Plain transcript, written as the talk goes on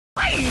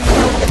Shh,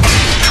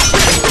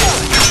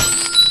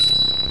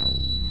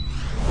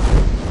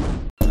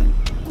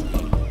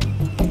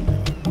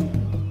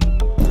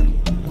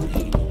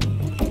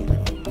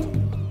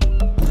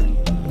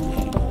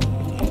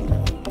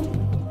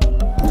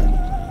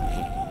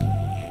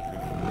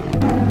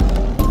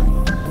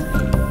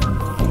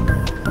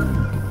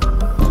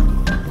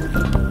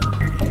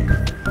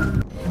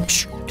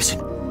 listen.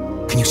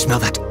 Can you smell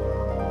that?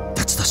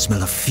 That's the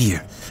smell of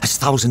fear, as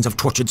thousands of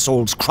tortured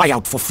souls cry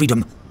out for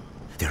freedom.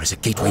 There is a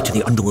gateway to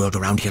the underworld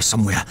around here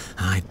somewhere.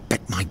 I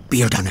bet my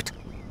beard on it.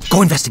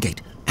 Go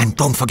investigate, and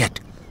don't forget,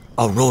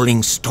 a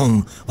rolling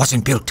stone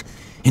wasn't built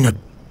in a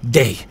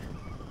day.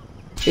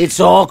 It's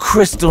all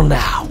crystal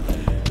now.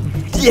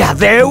 Yeah,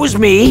 there was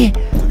me,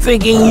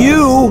 thinking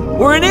you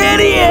were an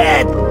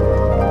idiot!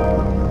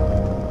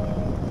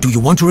 Do you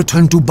want to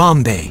return to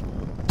Bombay?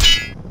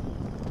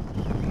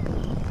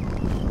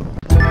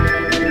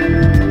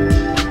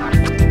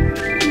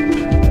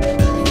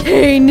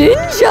 Hey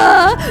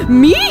ninja!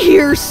 Me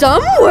here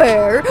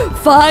somewhere!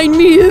 Find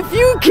me if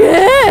you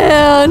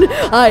can!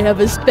 I have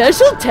a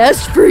special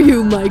test for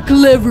you, my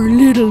clever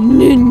little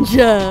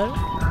ninja!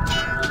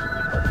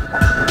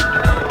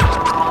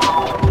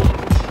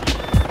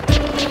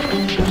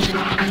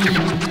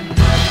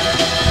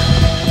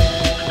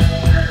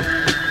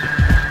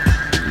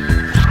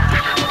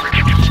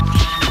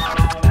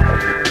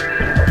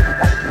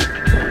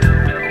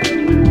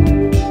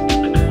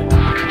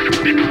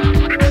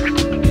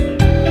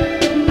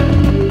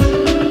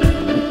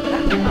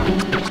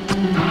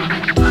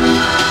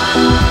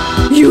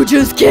 You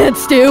just can't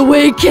stay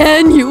away,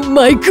 can you,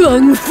 my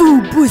kung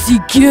fu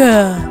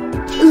pussycat?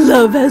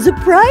 Love has a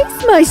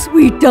price, my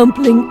sweet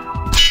dumpling.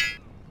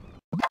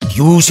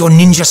 Use your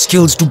ninja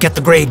skills to get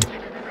the grade.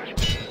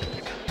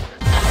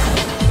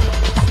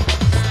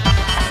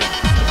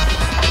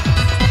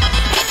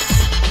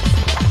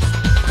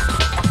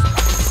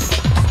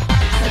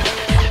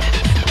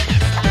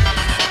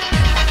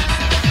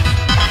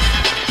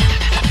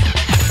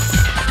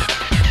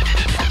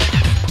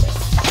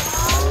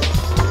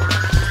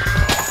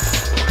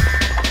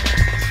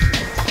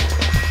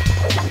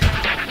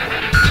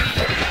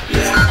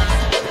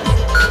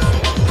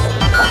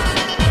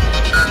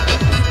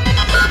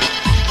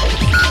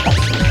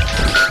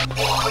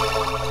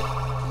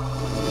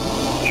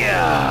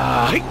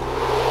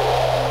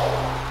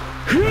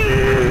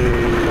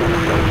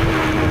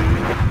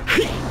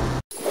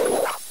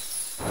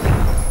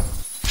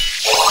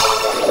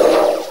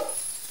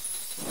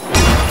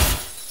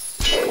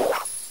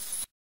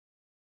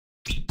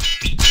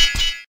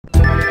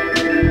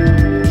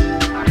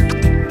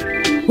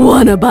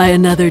 Wanna buy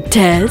another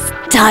test,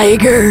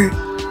 tiger?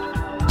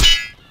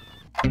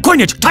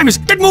 Coinage! Time is...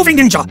 Get moving,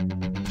 ninja!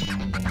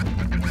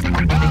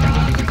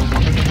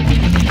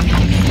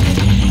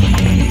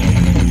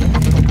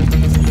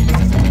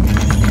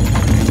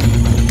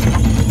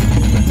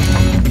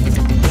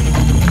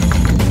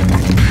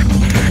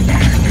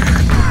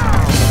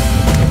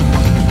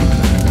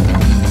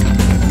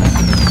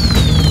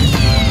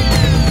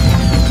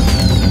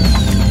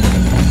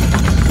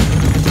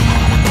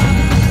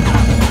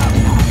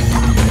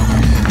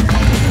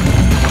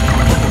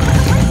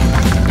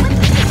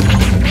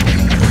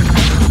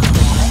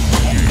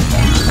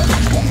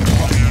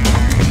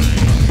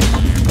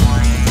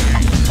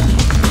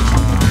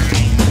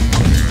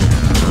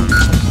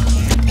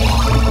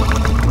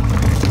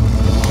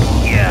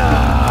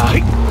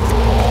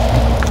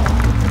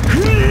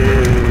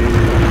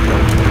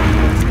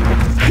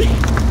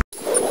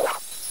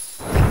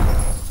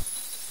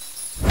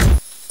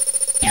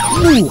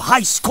 Ooh,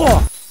 high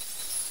score!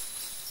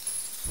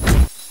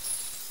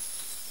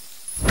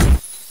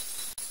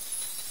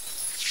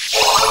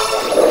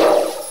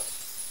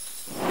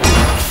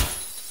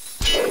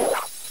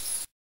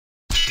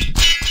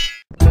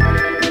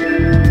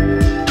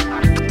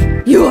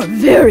 You're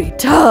very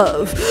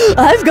tough.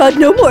 I've got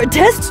no more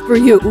tests for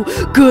you.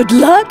 Good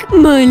luck,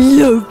 my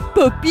love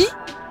puppy.